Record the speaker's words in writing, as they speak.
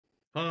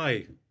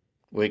Hi.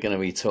 We're going to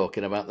be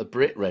talking about the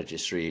Brit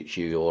Registry which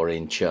you're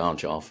in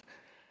charge of.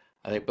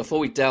 I think before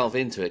we delve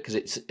into it,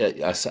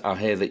 because I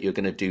hear that you're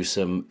going to do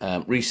some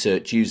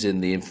research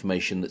using the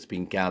information that's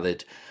been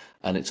gathered,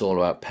 and it's all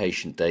about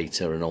patient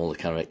data and all the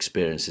kind of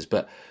experiences.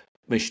 But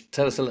Mich,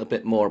 tell us a little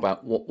bit more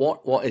about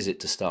what is it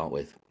to start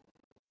with?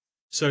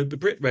 So, the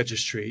Brit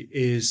Registry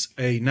is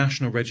a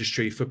national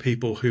registry for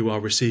people who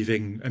are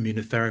receiving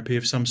immunotherapy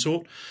of some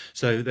sort.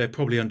 So, they're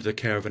probably under the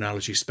care of an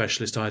allergy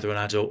specialist, either an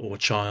adult or a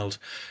child.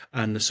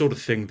 And the sort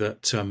of thing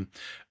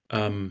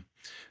um,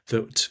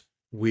 that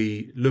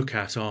we look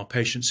at are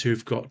patients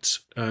who've got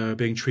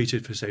being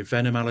treated for, say,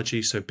 venom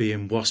allergy, so bee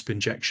and wasp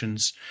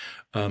injections,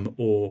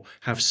 or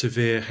have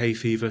severe hay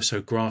fever, so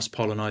grass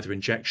pollen, either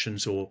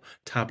injections or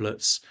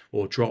tablets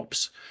or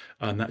drops.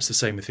 That's the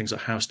same with things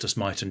like house dust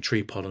mite and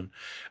tree pollen.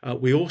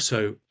 We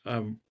also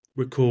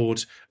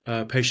record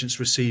patients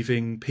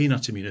receiving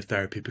peanut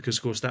immunotherapy because,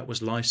 of course, that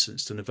was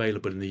licensed and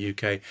available in the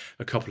UK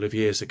a couple of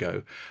years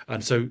ago.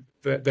 And so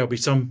there'll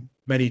be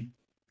many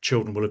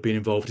children will have been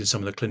involved in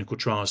some of the clinical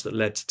trials that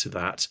led to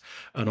that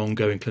and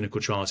ongoing clinical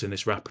trials in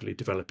this rapidly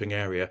developing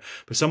area.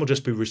 But some will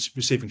just be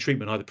receiving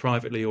treatment either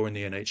privately or in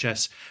the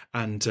NHS,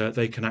 and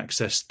they can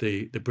access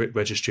the Brit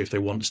Registry if they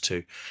want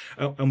to.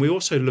 And we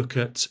also look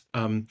at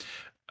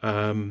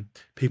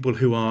people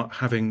who are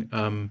having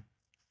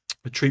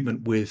a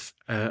treatment with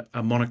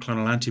a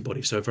monoclonal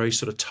antibody, so a very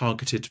sort of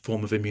targeted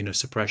form of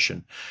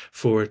immunosuppression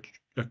for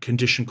a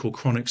condition called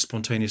chronic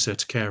spontaneous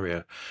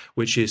urticaria,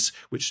 which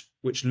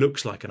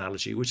looks like an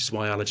allergy, which is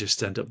why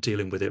allergists end up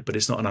dealing with it, but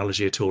it's not an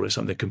allergy at all. It's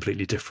something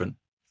completely different.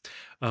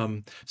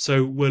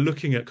 So we're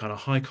looking at kind of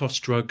high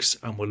cost drugs,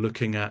 and we're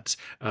looking at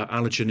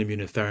allergen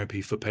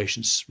immunotherapy for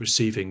patients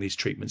receiving these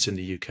treatments in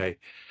the UK.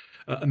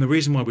 And the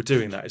reason why we're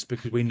doing that is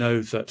because we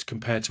know that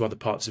compared to other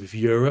parts of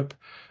Europe,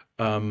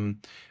 um,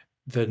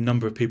 the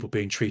number of people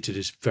being treated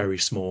is very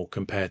small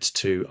compared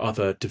to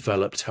other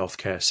developed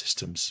healthcare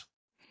systems.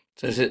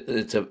 So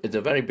it's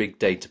a very big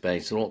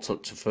database, lots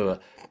of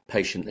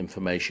patient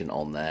information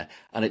on there,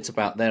 and it's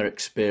about their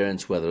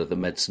experience, whether the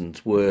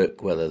medicines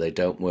work, whether they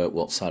don't work,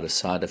 what side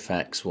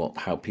effects,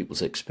 how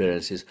people's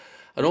experiences,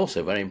 and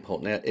also very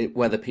importantly,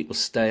 whether people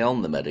stay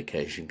on the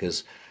medication,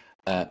 because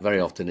very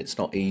often it's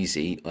not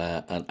easy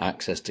and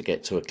access to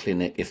get to a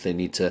clinic if they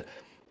need to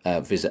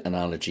visit an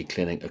allergy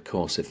clinic. Of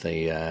course, if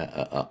they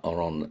are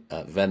on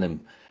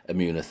venom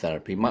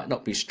immunotherapy, might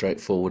not be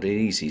straightforward and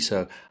easy.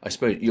 So I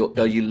suppose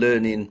are you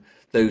learning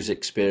those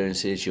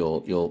experiences?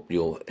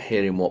 You're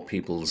hearing what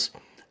people's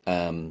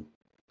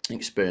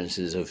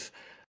experiences of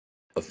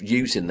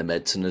using the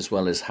medicine as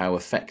well as how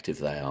effective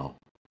they are.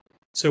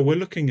 So we're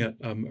looking at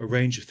a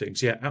range of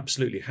things. Yeah,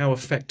 absolutely. How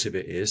effective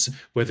it is,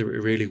 whether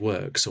it really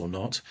works or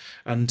not,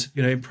 and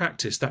in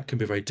practice that can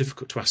be very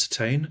difficult to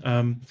ascertain.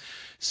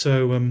 For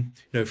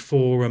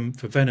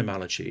venom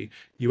allergy,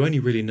 you only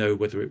really know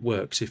whether it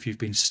works if you've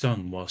been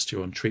stung whilst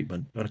you're on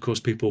treatment. And of course,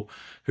 people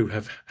who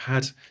have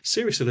had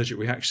serious allergic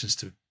reactions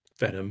to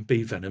venom,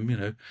 bee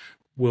venom,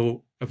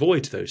 will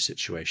avoid those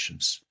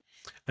situations.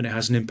 And it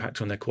has an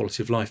impact on their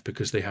quality of life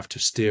because they have to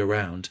steer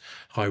around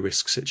high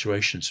risk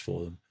situations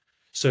for them.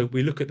 So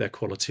we look at their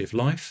quality of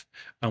life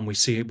and we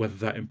see whether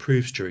that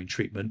improves during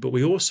treatment, but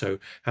we also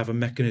have a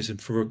mechanism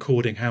for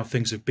recording how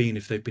things have been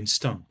if they've been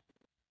stung.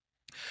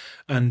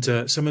 And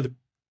some of the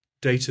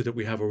data that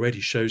we have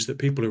already shows that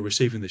people who are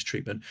receiving this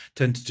treatment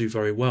tend to do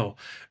very well.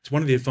 It's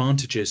one of the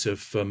advantages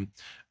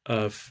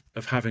of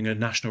having a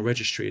national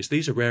registry is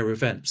these are rare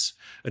events.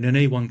 And in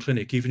any one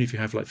clinic, even if you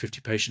have like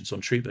 50 patients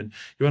on treatment,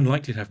 you're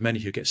unlikely to have many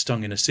who get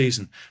stung in a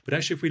season. But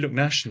actually, if we look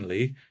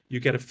nationally, you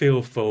get a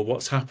feel for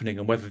what's happening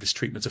and whether this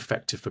treatment's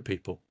effective for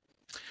people.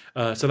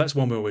 So that's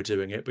one way we're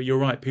doing it. But you're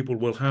right, people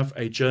will have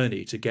a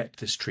journey to get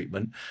this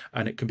treatment,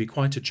 and it can be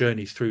quite a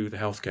journey through the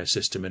healthcare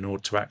system in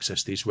order to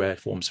access these rare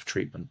forms of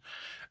treatment.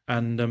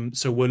 And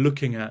so we're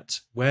looking at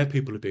where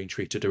people are being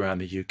treated around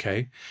the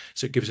UK.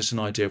 So it gives us an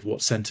idea of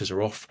what centres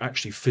are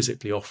actually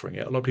physically offering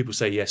it. A lot of people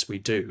say, yes, we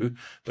do,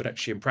 but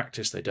actually in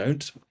practice they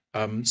don't.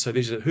 So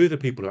these are who are the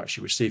people who are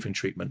actually receiving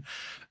treatment,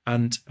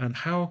 and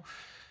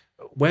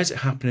where's it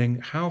happening?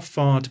 How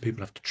far do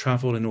people have to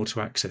travel in order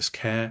to access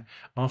care?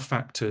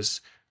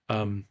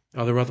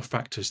 Are there other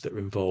factors that are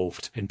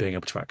involved in being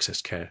able to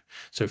access care?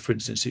 So, for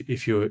instance,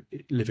 if you're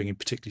living in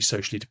particularly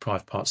socially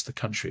deprived parts of the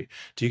country,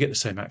 do you get the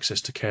same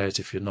access to care as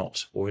if you're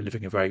not, or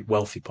living in very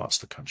wealthy parts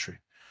of the country?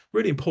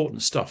 Really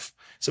important stuff.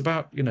 It's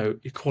about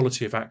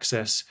equality of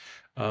access.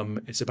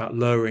 It's about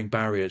lowering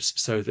barriers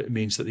so that it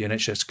means that the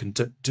NHS can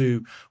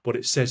do what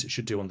it says it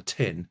should do on the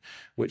tin,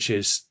 which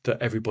is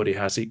that everybody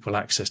has equal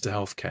access to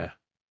healthcare.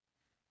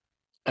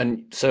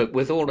 And so,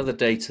 with all of the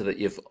data that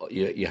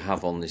you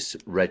have on this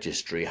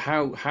registry,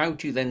 how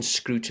do you then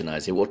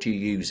scrutinise it? What do you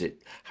use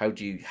it? How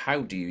do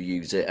you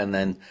use it? And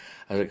then,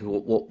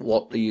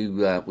 what are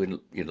you?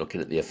 You're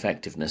looking at the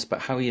effectiveness, but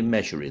how are you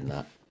measuring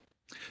that?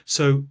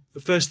 So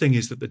the first thing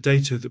is that the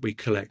data that we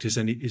collect is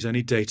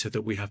any data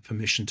that we have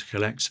permission to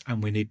collect,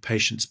 and we need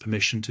patients'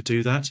 permission to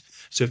do that.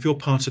 So if you're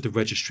part of the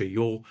registry,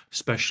 your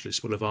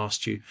specialist will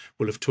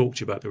have talked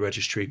to you about the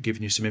registry and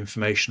given you some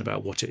information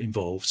about what it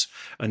involves,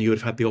 and you would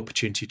have had the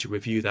opportunity to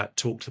review that,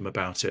 talk to them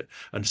about it,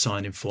 and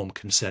sign informed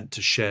consent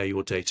to share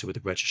your data with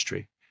the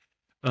registry.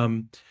 It's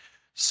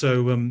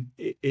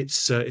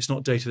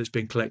not data that's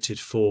being collected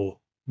for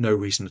no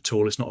reason at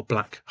all. It's not a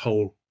black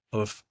hole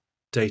of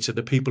data.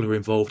 The people who are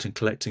involved in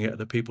collecting it are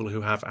the people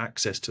who have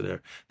access to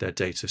their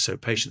data. So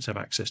patients have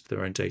access to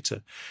their own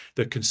data.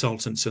 The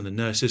consultants and the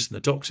nurses and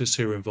the doctors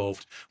who are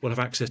involved will have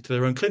access to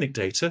their own clinic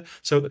data.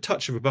 So at the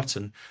touch of a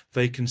button,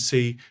 they can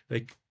see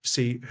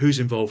who's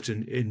involved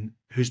in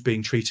who's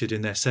being treated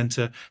in their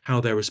centre,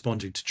 how they're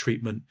responding to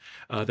treatment.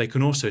 They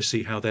can also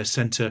see how their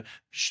centre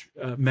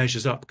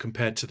measures up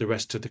compared to the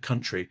rest of the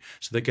country.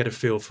 So they get a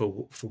feel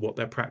for what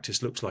their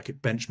practice looks like.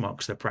 It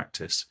benchmarks their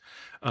practice.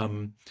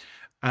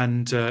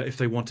 And if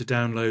they want to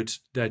download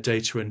their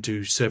data and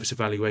do service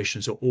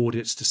evaluations or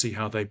audits to see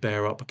how they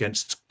bear up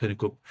against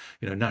clinical,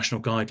 national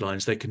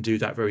guidelines, they can do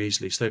that very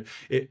easily. So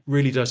it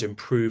really does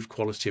improve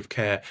quality of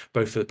care,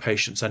 both for the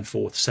patients and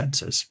for the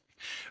centres.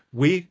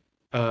 We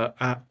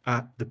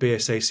at the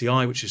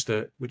BSACI,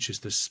 which is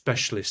the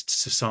specialist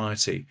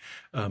society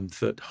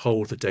that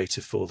hold the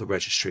data for the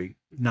registry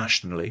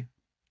nationally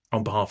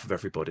on behalf of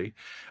everybody,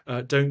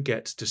 don't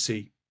get to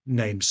see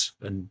names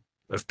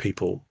of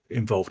people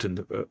involved in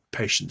the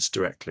patients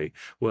directly.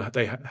 Well,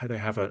 they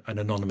have an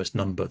anonymous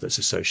number that's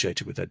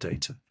associated with their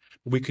data.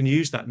 We can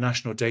use that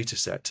national data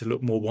set to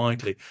look more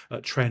widely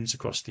at trends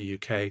across the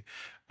UK.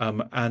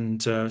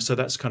 So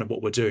that's kind of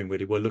what we're doing,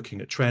 really. We're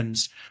looking at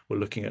trends. We're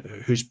looking at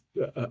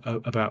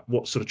about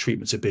what sort of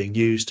treatments are being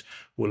used.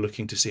 We're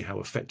looking to see how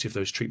effective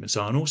those treatments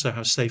are and also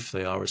how safe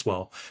they are as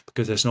well,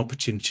 because there's an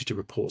opportunity to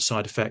report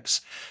side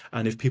effects.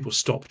 And if people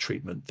stop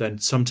treatment, then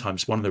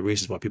sometimes one of the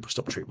reasons why people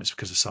stop treatment is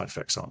because the side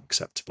effects aren't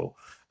acceptable.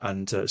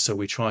 And so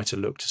we try to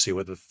look to see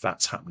whether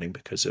that's happening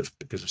because of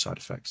side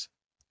effects.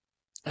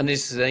 And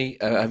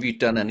have you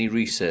done any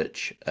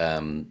research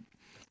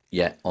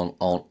yet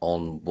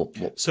on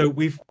what? So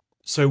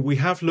we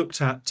have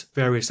looked at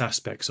various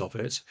aspects of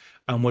it,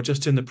 and we're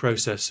just in the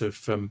process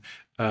of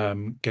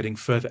getting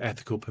further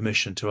ethical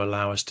permission to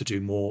allow us to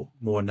do more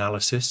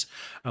analysis.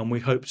 And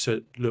we hope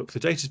to look. The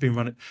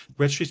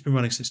registry's been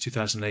running since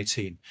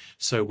 2018,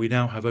 so we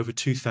now have over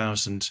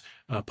 2,000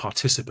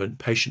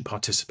 patient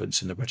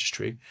participants in the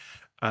registry,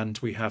 and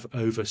we have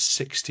over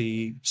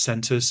 60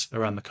 centres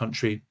around the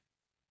country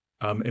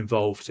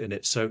involved in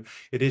it. So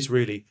it is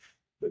really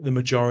the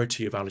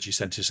majority of allergy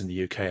centres in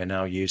the UK are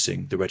now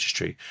using the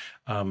registry.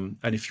 And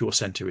if your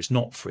centre is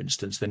not, for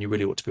instance, then you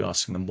really ought to be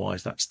asking them why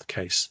that's the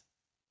case.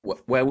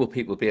 Where will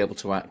people be able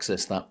to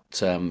access that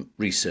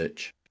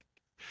research?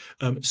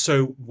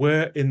 So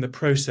we're in the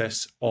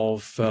process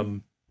of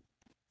doing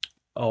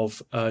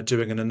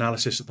an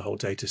analysis of the whole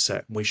data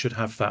set. We should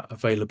have that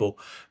available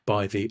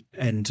by the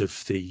end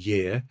of the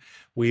year.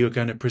 We are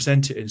going to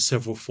present it in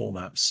several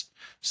formats.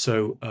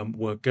 So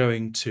we're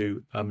going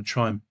to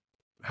try and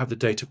have the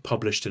data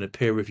published in a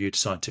peer-reviewed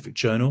scientific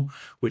journal,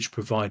 which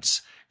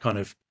provides kind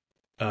of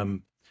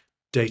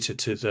data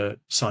to the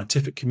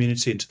scientific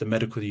community and to the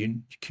medical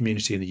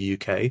community in the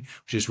UK,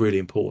 which is really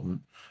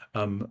important.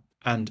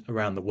 And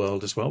around the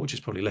world as well, which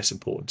is probably less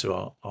important to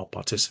our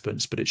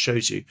participants, but it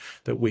shows you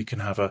that we can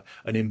have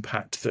an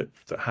impact that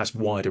has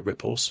wider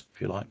ripples,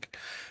 if you like.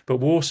 But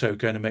we're also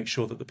going to make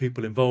sure that the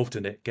people involved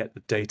in it get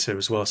the data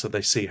as well, so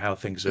they see how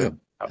things are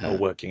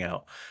working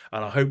out.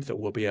 And I hope that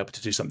we'll be able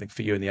to do something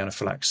for you in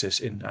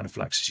Anaphylaxis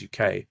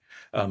UK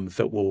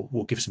that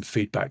will give some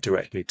feedback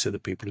directly to the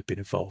people who've been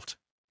involved.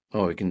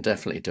 Oh, we can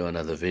definitely do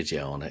another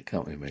video on it,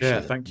 can't we, Mich?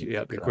 Yeah, thank you. Yeah,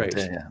 it'd be great.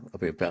 Yeah, I'll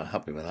be about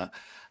happy with that.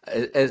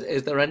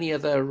 Is there any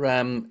other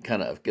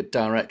kind of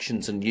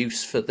directions and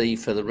use for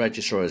the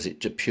register, or is it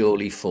just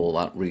purely for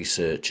that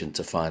research and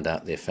to find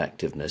out the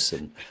effectiveness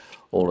and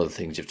all of the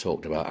things you've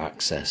talked about,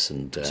 access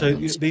and so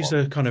these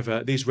are kind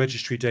of these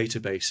registry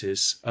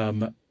databases.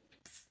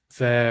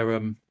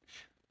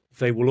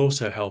 They will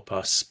also help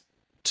us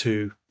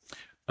to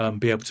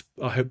be able to,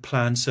 I hope,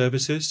 plan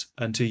services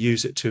and to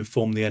use it to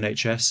inform the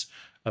NHS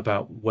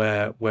about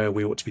where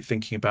we ought to be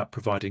thinking about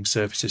providing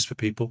services for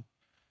people.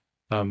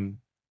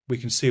 We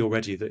can see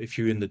already that if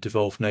you're in the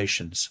devolved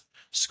nations,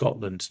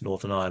 Scotland,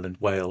 Northern Ireland,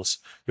 Wales,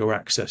 your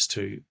access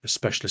to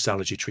specialist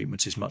allergy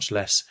treatments is much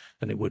less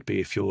than it would be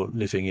if you're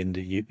living in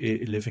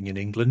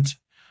England.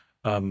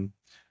 That's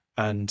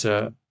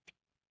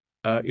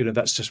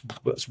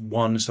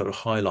one sort of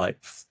highlight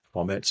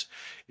from it.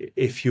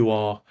 If you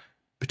are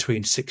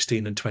between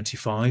 16 and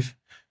 25,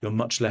 you're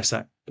much less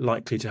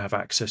likely to have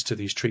access to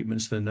these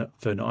treatments than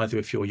either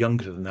if you're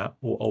younger than that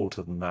or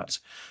older than that.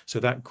 So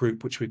that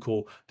group, which we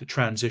call the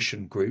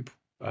transition group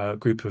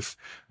of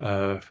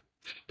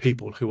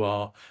people who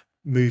are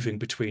moving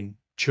between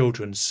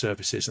children's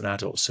services and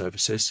adult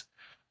services,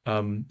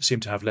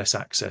 seem to have less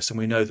access. And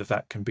we know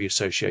that can be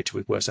associated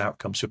with worse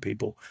outcomes for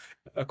people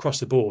across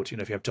the board.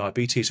 If you have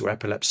diabetes or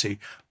epilepsy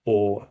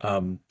or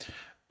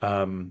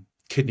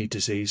kidney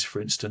disease,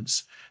 for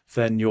instance,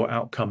 then your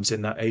outcomes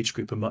in that age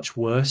group are much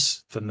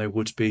worse than they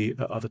would be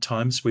at other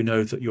times. We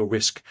know that your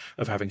risk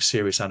of having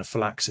serious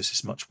anaphylaxis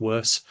is much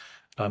worse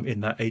in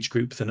that age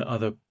group than at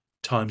other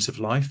times of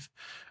life.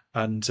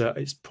 And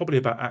it's probably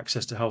about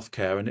access to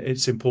healthcare, and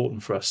it's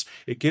important for us.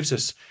 It gives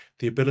us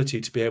the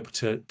ability to be able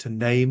to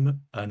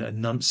name and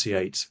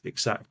enunciate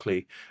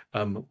exactly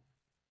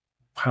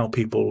how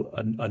people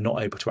are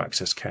not able to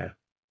access care.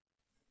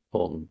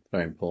 Important,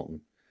 very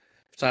important.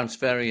 Sounds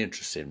very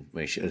interesting,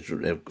 Mich. It's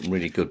a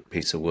really good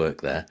piece of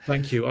work there.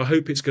 Thank you. I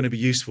hope it's going to be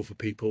useful for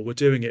people. We're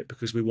doing it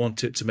because we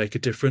want it to make a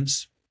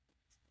difference.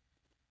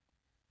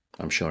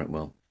 I'm sure it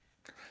will.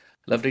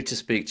 Lovely to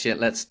speak to you.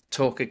 Let's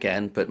talk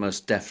again, but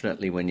most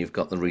definitely when you've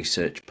got the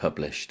research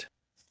published.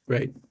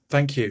 Great.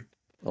 Thank you.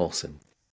 Awesome.